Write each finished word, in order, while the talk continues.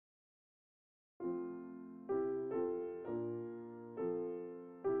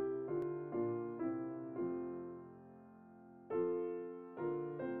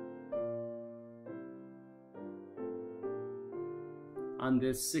On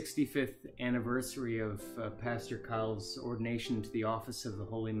this 65th anniversary of Pastor Keyl's ordination to the office of the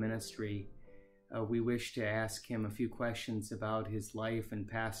Holy Ministry, we wish to ask him a few questions about his life and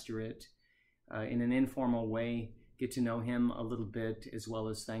pastorate. In an informal way, get to know him a little bit, as well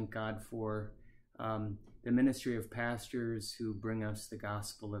as thank God for the ministry of pastors who bring us the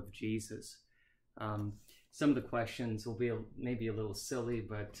gospel of Jesus. Some of the questions will be maybe a little silly,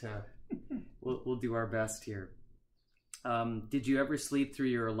 but we'll do our best here. Did you ever sleep through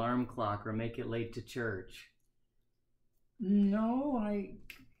your alarm clock or make it late to church? No, I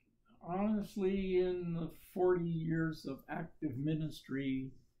honestly, in the 40 years of active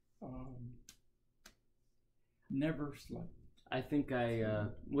ministry, never slept. I think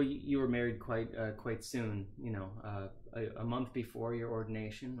well, you were married quite soon, you know, a month before your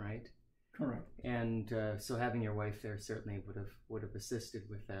ordination, right? Correct. And so having your wife there certainly would have assisted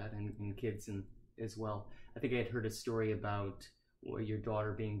with that, and kids as well. I think I had heard a story about your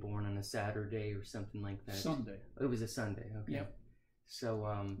daughter being born on a Saturday or something like that. Sunday. It was a Sunday. Okay. Yep.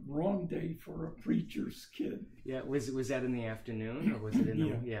 So wrong day for a preacher's kid. Yeah. Was that in the afternoon or was it in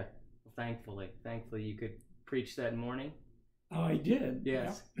the Yeah. Well, thankfully you could preach that morning. I did.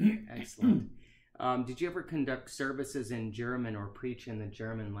 Yes. Yeah. Excellent. Did you ever conduct services in German or preach in the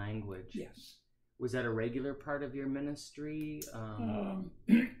German language? Yes. Was that a regular part of your ministry?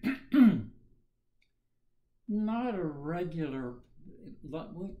 Not a regular,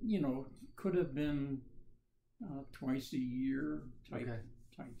 you know, could have been twice a year type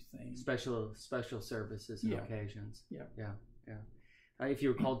thing. Special services and occasions. Yeah. If you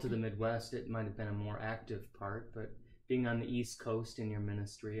were called to the Midwest, it might have been a more active part, but being on the East Coast in your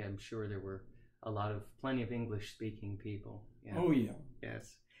ministry, I'm sure there were plenty of English-speaking people. Yeah. Oh, yeah.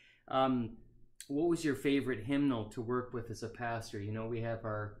 Yes. What was your favorite hymnal to work with as a pastor? You know, we have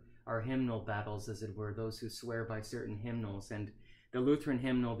our hymnal battles, as it were, those who swear by certain hymnals. And the Lutheran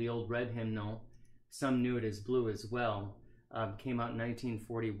hymnal, the Old Red hymnal, some knew it as blue as well, came out in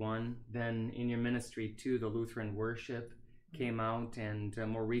 1941. Then in your ministry, too, the Lutheran Worship came out, and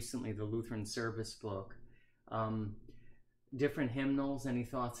more recently, the Lutheran Service Book. Different hymnals, any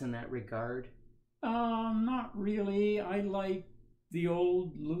thoughts in that regard? Not really. I like the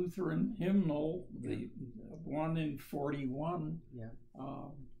old Lutheran hymnal, the one in 41. Yeah.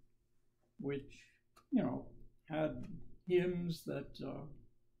 Which, you know, had hymns that,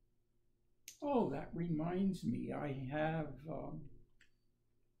 that reminds me, I have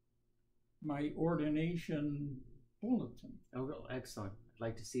my ordination bulletin. Oh, excellent. I'd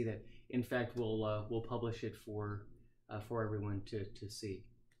like to see that. In fact, we'll publish it for everyone to see.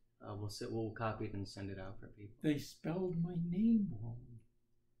 We'll copy it and send it out for people. They spelled my name wrong.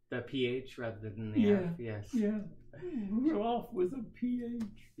 The PH rather than the F, yes. Yeah, Rudolph with a PH.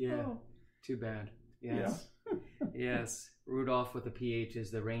 Yeah, too bad. Yes, yeah. Yes. Rudolph with a PH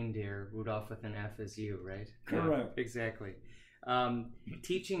is the reindeer. Rudolph with an F is you, right? Correct. Yeah, exactly.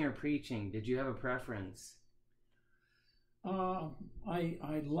 Teaching or preaching, did you have a preference?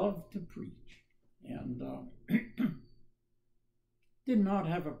 I love to preach, and did not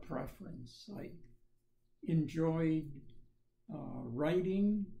have a preference. I enjoyed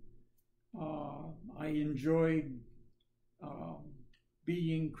writing. I enjoyed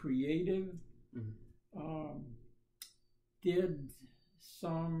being creative. Mm-hmm. Did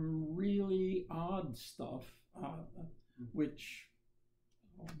some really odd stuff, which...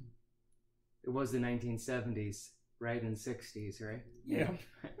 it was the 1970s, right? And 60s, right? Yeah.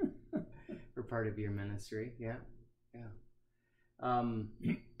 For part of your ministry, yeah.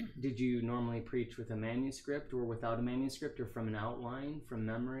 Did you normally preach with a manuscript or without a manuscript, or from an outline, from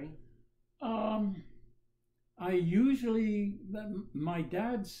memory? I usually, my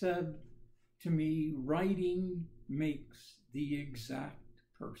dad said to me, writing makes the exact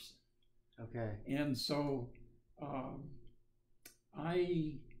person. Okay. And so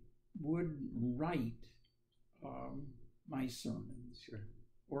I would write my sermons. Sure.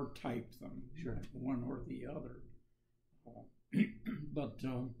 Or type them. Sure. One or the other. But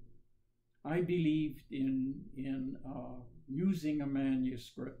I believed in using a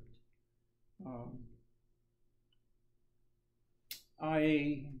manuscript.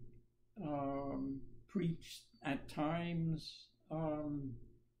 I preached at times from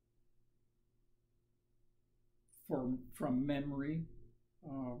memory,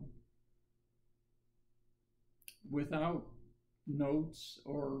 without notes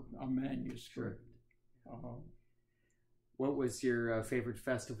or a manuscript. Sure. What was your favorite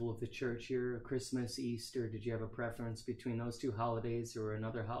festival of the church here? Christmas, Easter? Did you have a preference between those two holidays or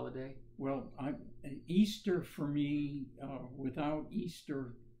another holiday? Well, Easter for me, without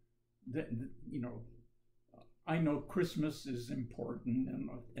Easter, I know Christmas is important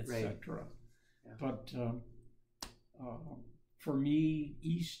and etc. Right. Yeah. But for me,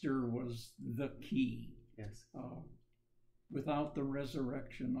 Easter was the key. Yes. Without the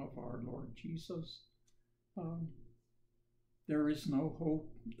resurrection of our Lord Jesus, there is no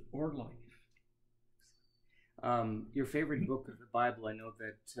hope or life. Your favorite book of the Bible, I know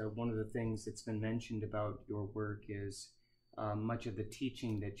that one of the things that's been mentioned about your work is much of the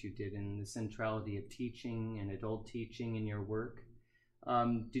teaching that you did and the centrality of teaching and adult teaching in your work.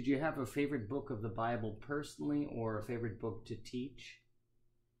 Did you have a favorite book of the Bible personally or a favorite book to teach?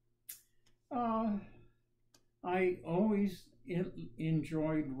 I always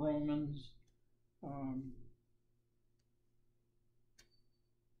enjoyed Romans.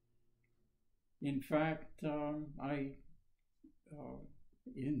 In fact,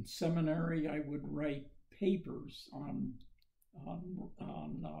 in seminary, I would write papers on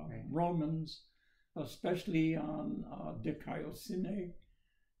Right. Romans, especially on dikaiosune,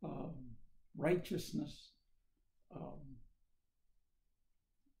 righteousness,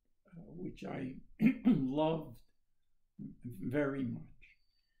 which I loved very much.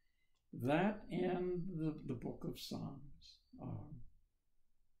 That and the book of Psalms.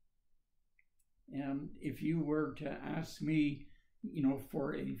 And if you were to ask me,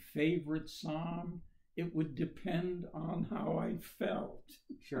 for a favorite psalm, it would depend on how I felt.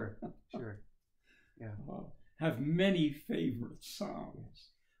 Sure. Yeah. Have many favorite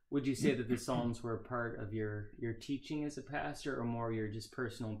psalms. Would you say that the Psalms were a part of your teaching as a pastor, or more your just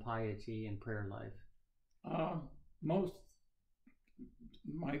personal piety and prayer life? Most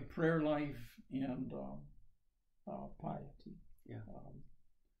my prayer life and piety. Yeah.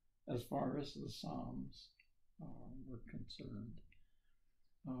 As far as the Psalms were concerned.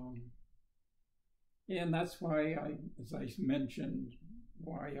 And that's why as I mentioned,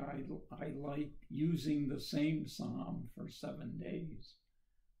 why I like using the same Psalm for 7 days.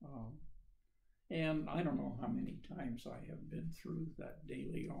 And I don't know how many times I have been through that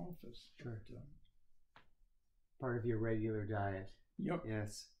daily office. Sure. But, part of your regular diet. Yep.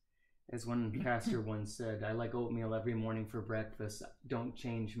 Yes. As one pastor once said, I like oatmeal every morning for breakfast. Don't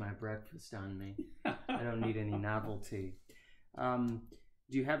change my breakfast on me. I don't need any novelty.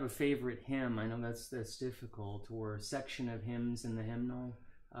 Do you have a favorite hymn? I know that's difficult, or a section of hymns in the hymnal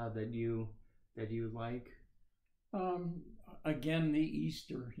that you like? Again, the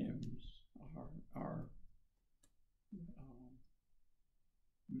Easter hymns are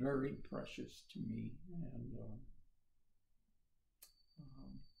very precious to me,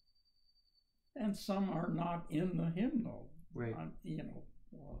 and some are not in the hymnal. Right.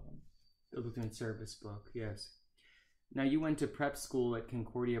 The Lutheran Service Book, yes. Now, you went to prep school at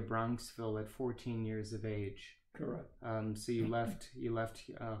Concordia Bronxville at 14 years of age. Correct. So you left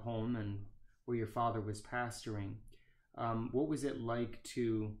home and where your father was pastoring. What was it like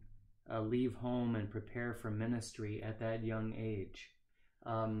to leave home and prepare for ministry at that young age?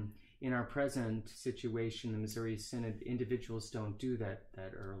 In our present situation, the Missouri Synod, individuals don't do that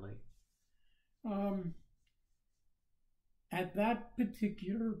early. At that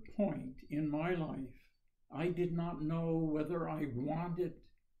particular point in my life, I did not know whether I wanted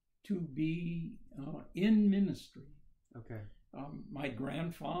to be in ministry. Okay. My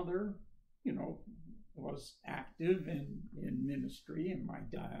grandfather, was active in ministry, and my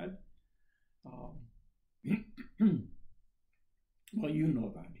dad. Well, you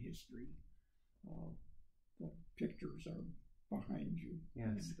know that history. The pictures are behind you.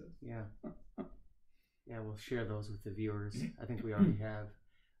 Yes. Yeah. Yeah, we'll share those with the viewers. I think we already have.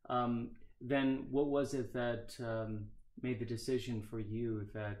 Then what was it that made the decision for you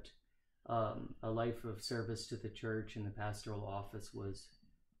that a life of service to the church and the pastoral office was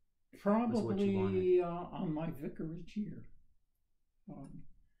probably what you wanted? On my vicarage year.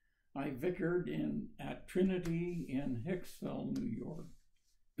 I vicared at Trinity in Hicksville, New York,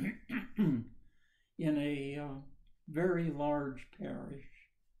 in a very large parish,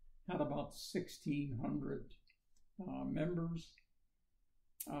 had about 1,600 members.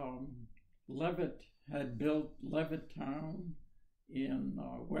 Levitt had built Levittown in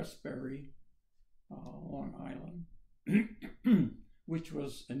Westbury, Long Island, which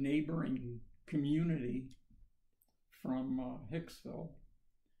was a neighboring community from Hicksville.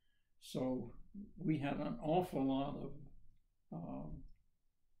 So we had an awful lot of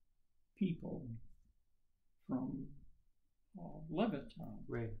people from Levittown.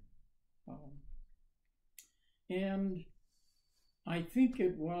 Right. And I think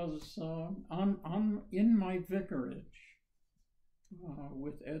it was in my vicarage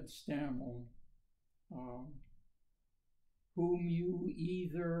with Ed Stammel, whom you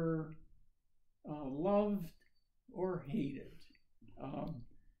either loved or hate it.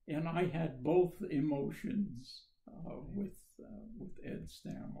 And I had both emotions with Ed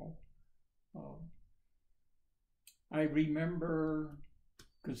Stammel. I remember,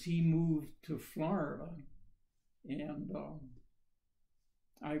 because he moved to Florida, and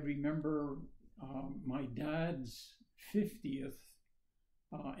I remember my dad's 50th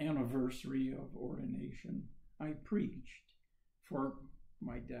anniversary of ordination. I preached for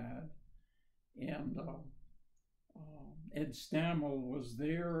my dad, and Ed Stammel was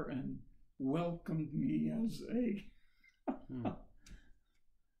there and welcomed me as a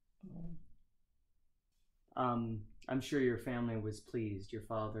I'm sure your family was pleased. Your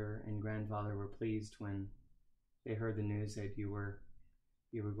father and grandfather were pleased when they heard the news that you were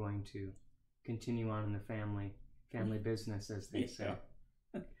going to continue on in the family business, as they say.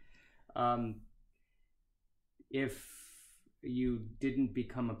 If you didn't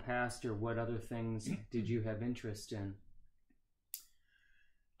become a pastor, what other things did you have interest in?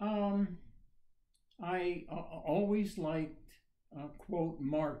 I always liked, quote,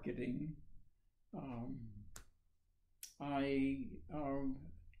 marketing. I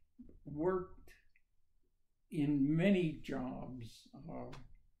worked in many jobs.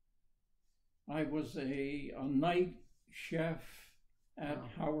 I was a night chef at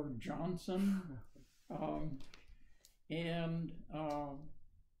Howard Johnson, and a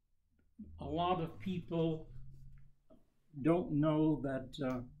lot of people don't know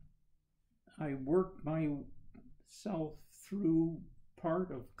that I worked myself through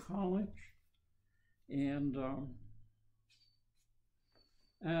part of college, and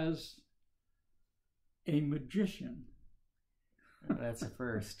as a magician. That's a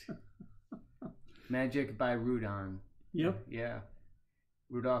first. Magic by Rudon. Yep. Yeah.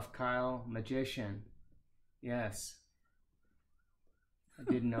 Rudolph Keyl, magician. Yes.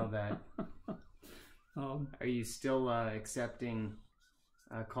 I didn't know that. Are you still accepting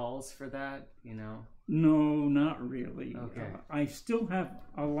calls for that, you know? No, not really. Okay. I still have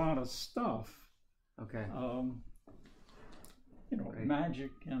a lot of stuff. Okay. You know, right.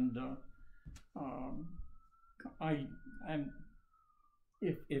 Magic, and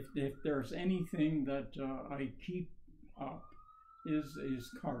if there's anything that I keep up is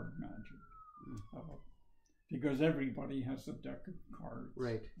card magic, because everybody has a deck of cards.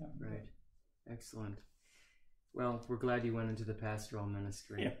 Right. Right. Excellent. Well, we're glad you went into the pastoral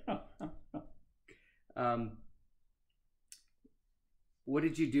ministry. Yeah. What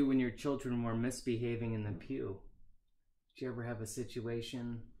did you do when your children were misbehaving in the pew? Did you ever have a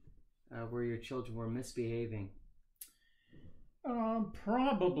situation where your children were misbehaving?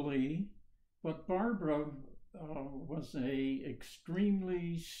 Probably, but Barbara was a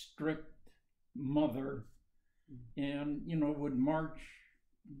extremely strict mother, and would march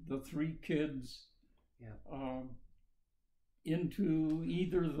the three kids into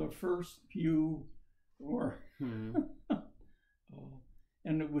either the first pew or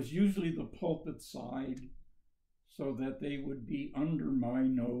and it was usually the pulpit side, so that they would be under my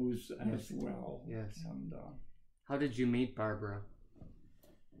nose as well. Yes. And how did you meet Barbara?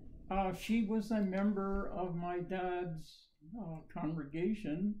 She was a member of my dad's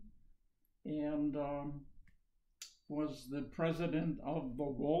congregation, and was the president of the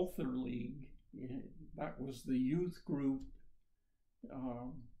Walther League. That was the youth group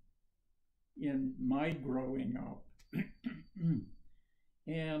in my growing up.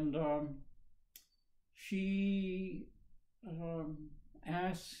 And she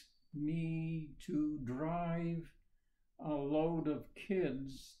asked me to drive a load of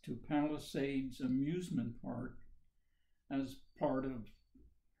kids to Palisades Amusement Park as part of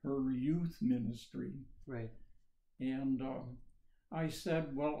her youth ministry. Right. And I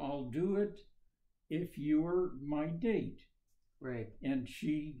said, well, I'll do it if you're my date. Right. And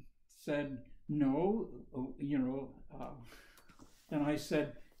she said, no, and I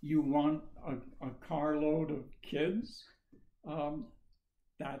said, you want a carload of kids?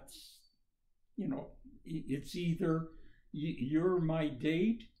 That's, it's either you're my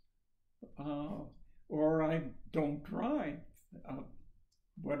date or I don't drive.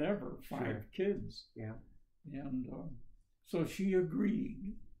 Whatever, 5 kids. Yeah. And so she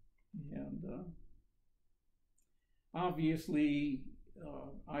agreed. And obviously,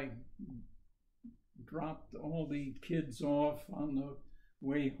 I dropped all the kids off on the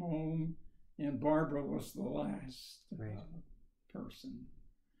way home, and Barbara was the last person.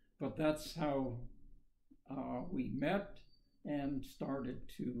 But that's how we met and started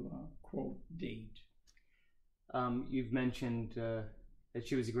to, quote, date. You've mentioned that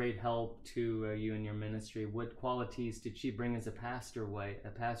she was a great help to you and your ministry. What qualities did she bring as a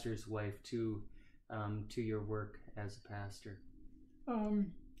pastor's wife to your work as a pastor?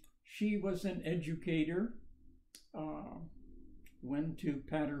 She was an educator, went to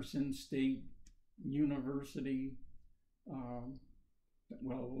Patterson State University.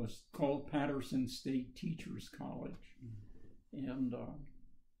 Well, it was called Patterson State Teachers College. And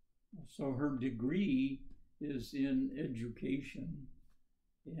so her degree is in education.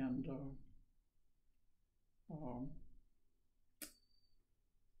 And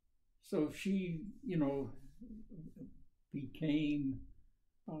so she, became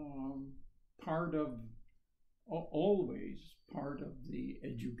always part of the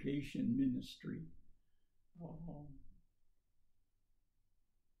education ministry.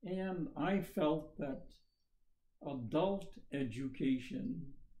 And I felt that adult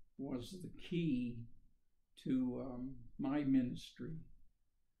education was the key to my ministry,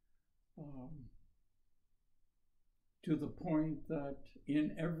 to the point that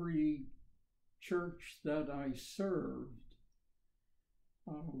in every church that I served,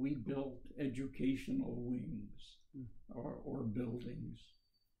 we built educational wings or buildings.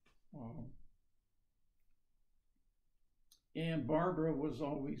 And Barbara was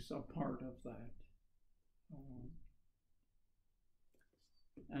always a part of that.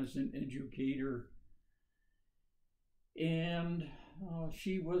 As an educator. And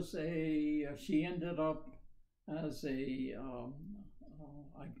she ended up as I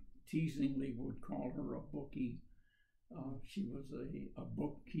teasingly would call her a bookie. She was a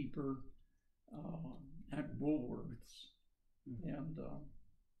bookkeeper at Woolworths. And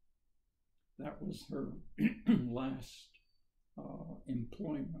that was her last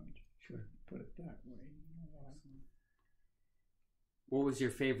employment, sure, put it that way. What was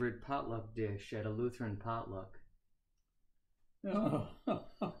your favorite potluck dish at a Lutheran potluck?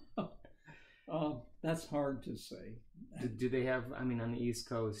 That's hard to say. Do they have, on the East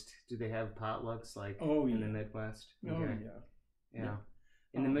Coast, do they have potlucks like in the Midwest? Okay. Oh, yeah.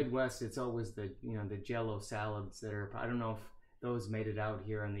 In the Midwest, it's always the Jell-O salads that are, I don't know if those made it out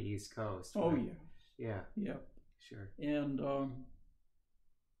here on the East Coast. Oh, yeah. Yeah. Yeah. Sure. And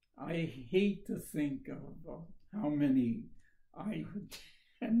I hate to think of how many I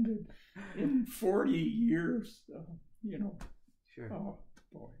attended in 40 years, Sure. Oh,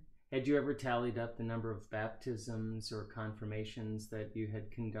 boy. Had you ever tallied up the number of baptisms or confirmations that you had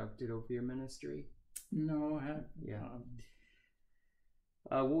conducted over your ministry? No, I haven't. Yeah.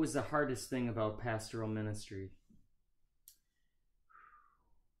 What was the hardest thing about pastoral ministry?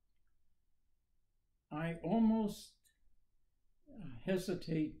 I almost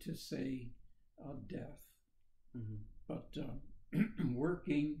hesitate to say death, but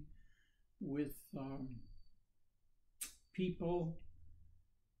working with people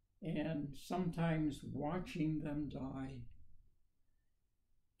and sometimes watching them die,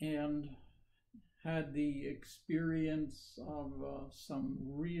 and had the experience of some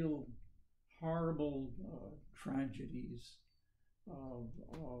real horrible tragedies of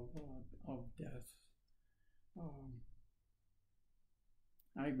death.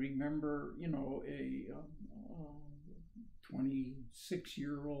 I remember, a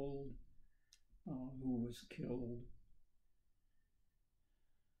 26-year-old who was killed.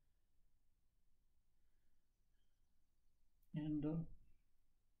 And,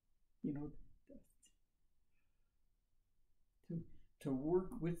 to work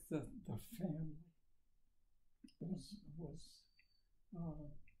with the family was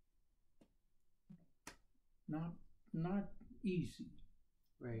not easy.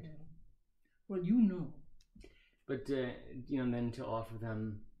 Right. Well, But, then to offer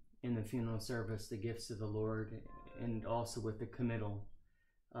them in the funeral service the gifts of the Lord, and also with the committal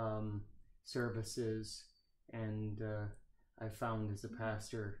services. And I found as a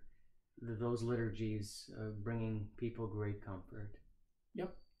pastor those liturgies bringing people great comfort.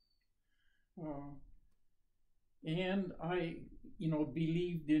 Yep. And I,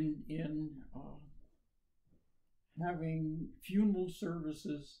 believed in having funeral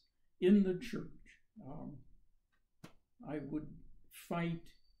services in the church. I would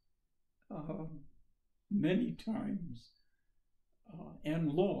fight many times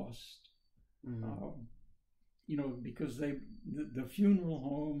and lost, because the funeral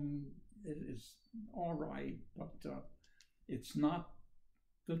home is all right, but it's not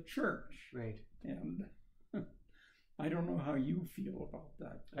the church. Right. And I don't know how you feel about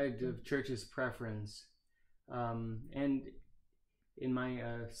that. I have church's preference. And in my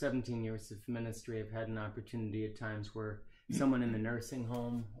 17 years of ministry, I've had an opportunity at times where someone in the nursing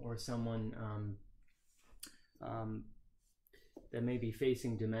home or someone that may be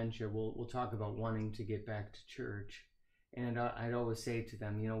facing dementia will talk about wanting to get back to church. And I'd always say to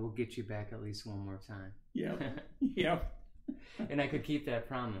them, we'll get you back at least one more time. Yeah. Yeah. And I could keep that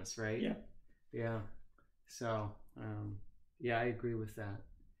promise, right? Yeah. Yeah. So, yeah, I agree with that.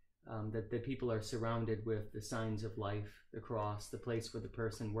 That people are surrounded with the signs of life, the cross, the place where the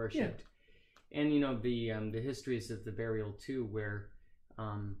person worshipped. Yeah. And, the histories of the burial, too, where,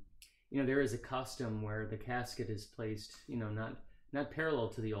 there is a custom where the casket is placed, not parallel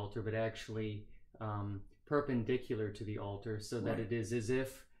to the altar, but actually perpendicular to the altar, so that it is as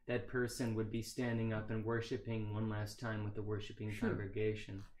if that person would be standing up and worshiping one last time with the worshiping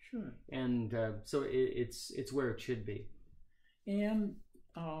congregation. Sure. And so it's where it should be. And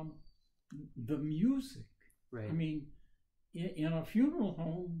the music. Right. I mean, in a funeral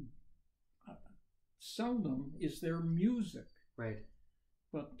home, seldom is there music. Right.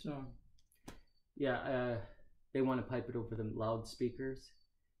 But they want to pipe it over the loudspeakers,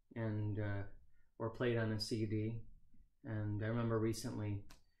 and or play it on a CD. And I remember recently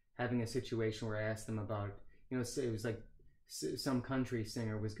having a situation where I asked them about, it was like some country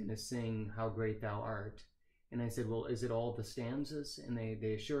singer was going to sing "How Great Thou Art," and I said, "Well, is it all the stanzas?" And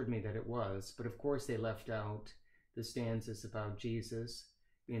they assured me that it was, but of course they left out the stanzas about Jesus,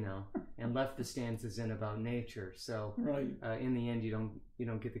 and left the stanzas in about nature. So in the end, you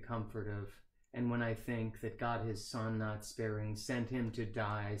don't get the comfort of. And when I think that God, his son not sparing, sent him to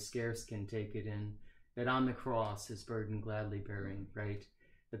die, I scarce can take it in, that on the cross his burden gladly bearing, right?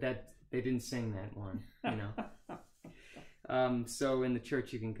 But that they didn't sing that one, So in the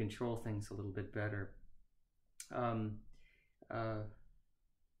church you can control things a little bit better.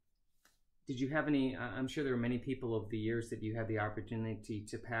 Did you have any, I'm sure there were many people over the years that you had the opportunity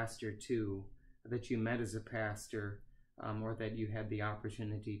to pastor to, that you met as a pastor, or that you had the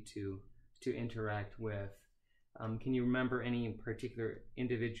opportunity to interact with. Can you remember any particular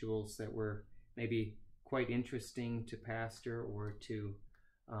individuals that were maybe quite interesting to pastor or to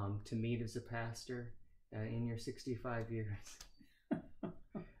meet as a pastor in your 65 years?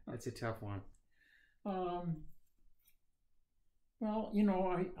 That's a tough one. Well,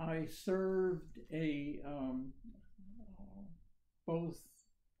 I served both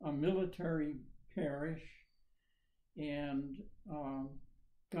a military parish and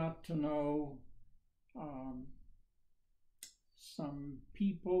got to know some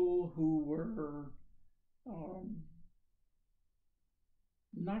people who were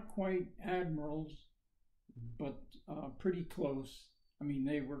not quite admirals, but pretty close. I mean,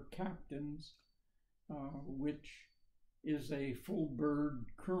 they were captains, which is a full bird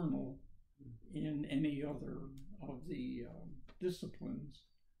colonel in any other of the disciplines,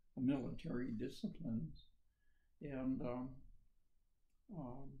 military disciplines. And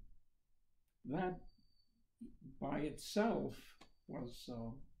that by itself was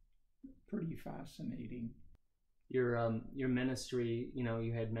pretty fascinating. Your ministry,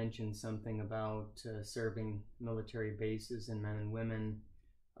 you had mentioned something about serving military bases and men and women.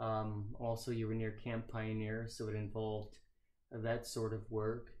 Also, you were near Camp Pioneer, so it involved that sort of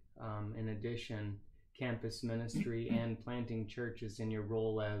work. In addition, campus ministry and planting churches in your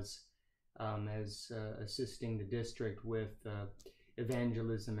role as assisting the district with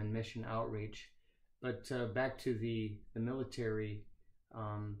evangelism and mission outreach. But back to the military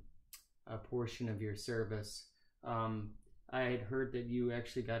portion of your service, I had heard that you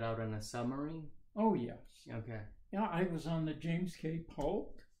actually got out on a submarine. Oh, yes. Okay. Yeah, I was on the James K.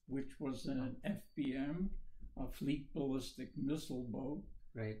 Polk, which was an FBM, a Fleet Ballistic Missile Boat.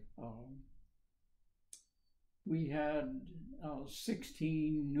 Right. We had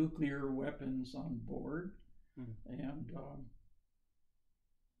 16 nuclear weapons on board, and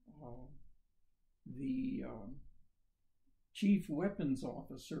the chief weapons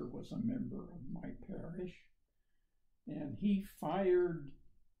officer was a member of my parish, and he fired,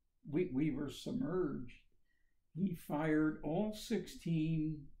 we were submerged, he fired all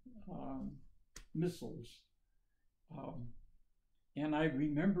 16 missiles. And I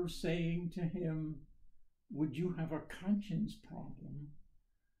remember saying to him, would you have a conscience problem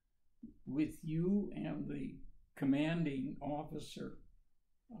with you and the commanding officer,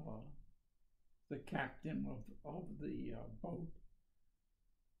 the captain of the boat,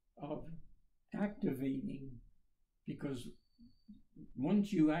 of activating, because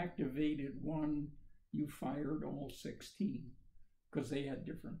once you activated one, you fired all 16, because they had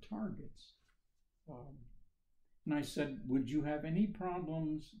different targets. And I said, would you have any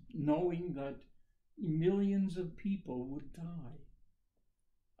problems knowing that millions of people would die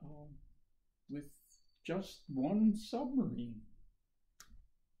with just one submarine?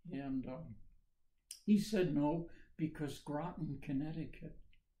 And he said no, because Groton, Connecticut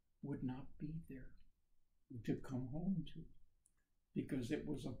would not be there. to come home to, because it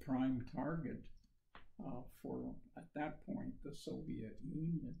was a prime target for, at that point, the Soviet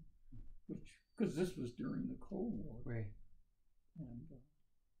Union, which, because this was during the Cold War. Right. And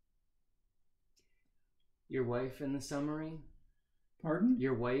your wife in the submarine? Pardon?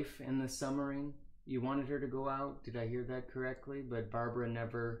 Your wife in the submarine? You wanted her to go out? Did I hear that correctly? But Barbara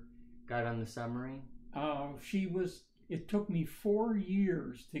never got on the submarine? It took me 4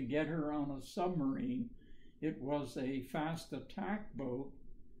 years to get her on a submarine. It was a fast attack boat,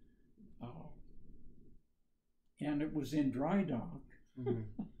 and it was in dry dock.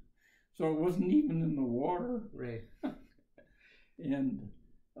 Mm-hmm. So it wasn't even in the water. Right. And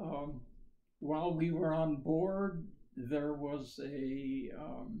while we were on board, there was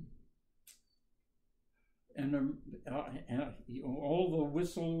all the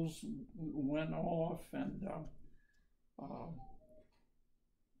whistles went off, and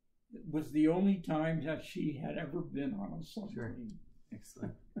it was the only time that she had ever been on a submarine. Sure.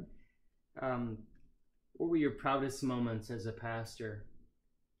 Excellent. What were your proudest moments as a pastor?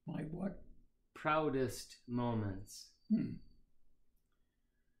 My what? Proudest moments.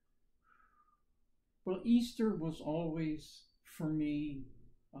 Well, Easter was always, for me,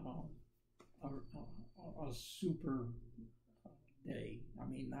 a super day. I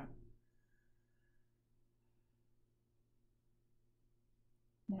mean, that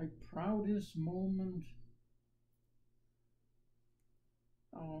my proudest moment.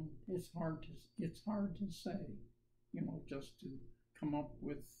 It's hard to say, just to come up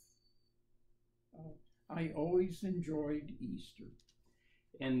with. I always enjoyed Easter.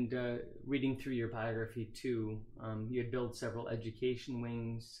 And reading through your biography too, you had built several education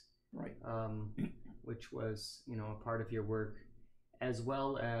wings, right? Which was, a part of your work, as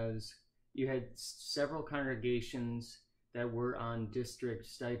well as you had several congregations that were on district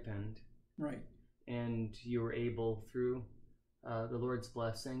stipend, right? And you were able, through the Lord's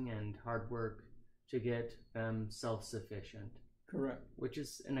blessing and hard work, to get them self-sufficient. Correct. Which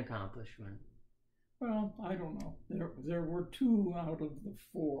is an accomplishment. Well, I don't know. There were 2 out of the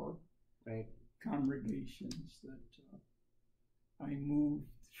 4 right. congregations that I moved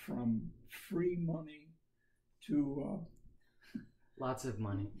from free money to lots of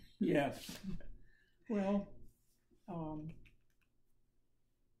money. Yes. Well,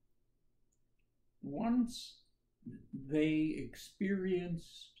 once they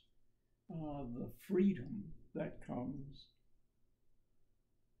experienced the freedom that comes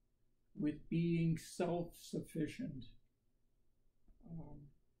with being self-sufficient,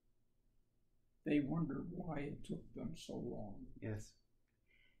 they wondered why it took them so long. Yes.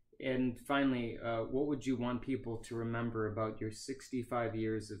 And finally, what would you want people to remember about your 65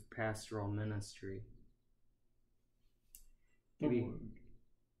 years of pastoral ministry? The Word.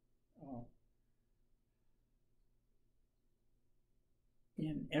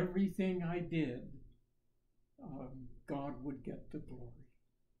 In everything I did, God would get the glory.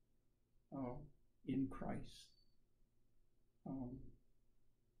 In Christ.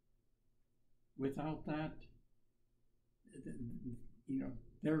 Without that,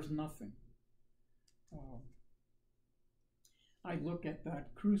 there's nothing. I look at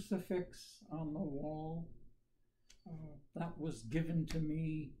that crucifix on the wall. That was given to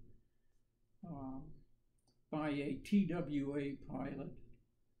me by a TWA pilot.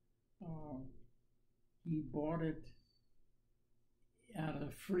 He bought it at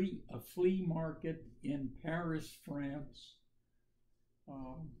a flea market in Paris, France,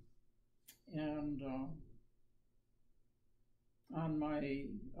 and on my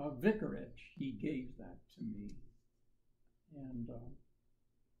vicarage, he gave that to me, and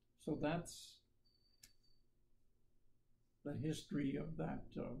so that's the history of that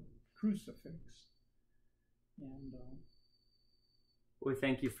crucifix. And we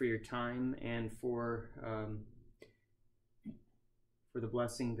thank you for your time and for the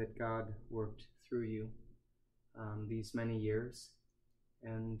blessing that God worked through you these many years.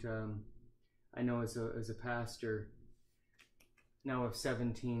 And I know as a pastor now of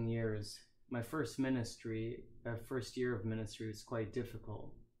 17 years, my first year of ministry was quite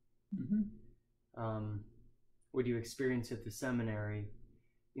difficult. Mm-hmm. What you experience at the seminary,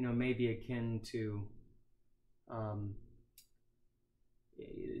 maybe akin to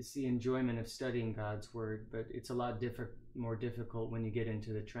it's the enjoyment of studying God's Word, but it's a lot more difficult when you get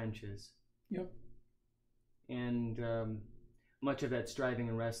into the trenches. Yep. And much of that striving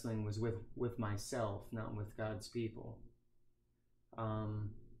and wrestling was with myself, not with God's people.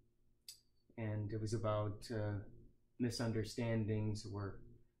 And it was about misunderstandings or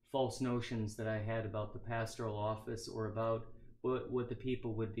false notions that I had about the pastoral office or about what the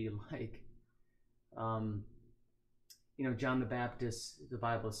people would be like. John the Baptist, the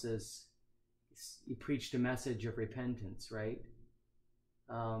Bible says, he preached a message of repentance, right?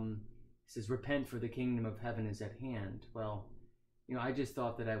 He says, repent, for the kingdom of heaven is at hand. Well, I just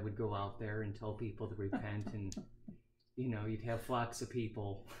thought that I would go out there and tell people to repent, and you'd have flocks of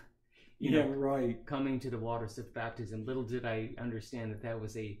people right, coming to the waters of baptism. Little did I understand that that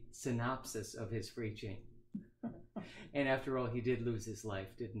was a synopsis of his preaching. And after all, he did lose his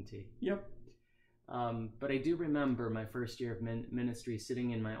life, didn't he? Yep. But I do remember my first year of ministry,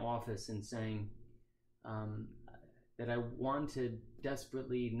 sitting in my office and saying that I wanted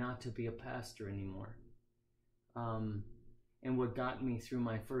desperately not to be a pastor anymore. And what got me through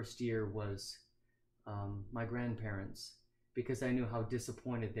my first year was my grandparents, because I knew how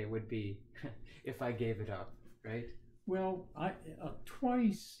disappointed they would be if I gave it up, right? Well,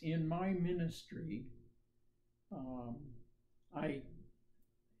 twice in my ministry, I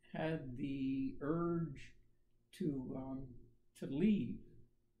had the urge to leave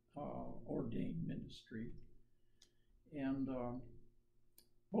ordained ministry, and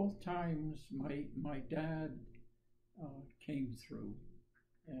both times my dad came through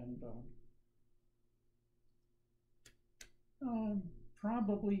and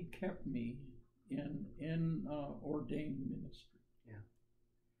probably kept me in ordained ministry.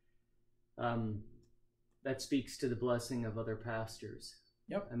 Yeah. That speaks to the blessing of other pastors.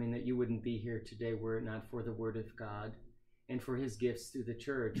 Yep. I mean, that you wouldn't be here today were it not for the Word of God and for His gifts through the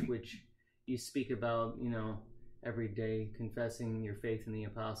church, which you speak about, every day, confessing your faith in the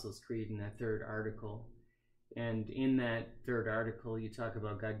Apostles' Creed in that third article. And in that third article, you talk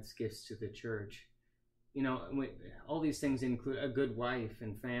about God's gifts to the church. All these things include a good wife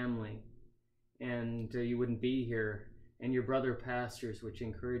and family, and you wouldn't be here. And your brother pastors, which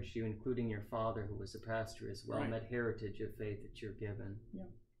encouraged you, including your father, who was a pastor as well, right. And that heritage of faith that you're given. Yeah.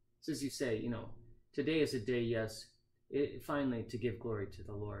 So as you say, today is a day, yes, finally to give glory to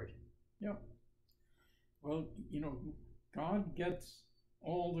the Lord. Yeah. Well, God gets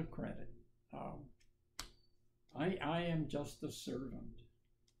all the credit. I am just a servant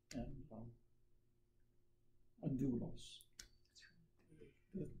and a doulos,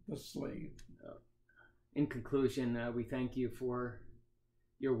 the slave. In conclusion, we thank you for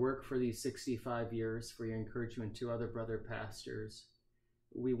your work for these 65 years, for your encouragement to other brother pastors.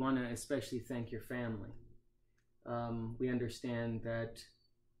 We want to especially thank your family. We understand that,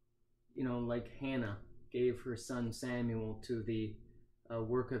 like Hannah gave her son Samuel to the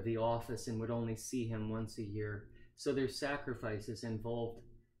work of the office and would only see him once a year. So there's sacrifices involved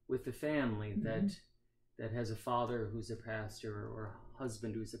with the family that has a father who's a pastor, or a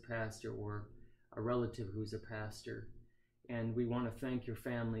husband who's a pastor, or a relative who's a pastor. And we want to thank your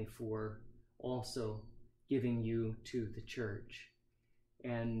family for also giving you to the church.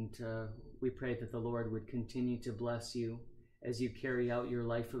 And we pray that the Lord would continue to bless you as you carry out your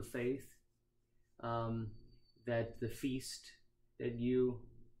life of faith, that the feast that you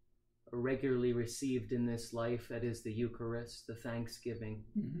regularly received in this life, that is the Eucharist, the Thanksgiving,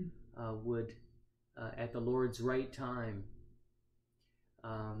 would, at the Lord's right time,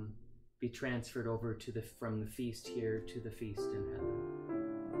 be transferred over from the feast here to the feast in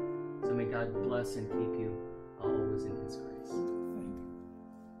heaven. So may God bless and keep you always in His grace.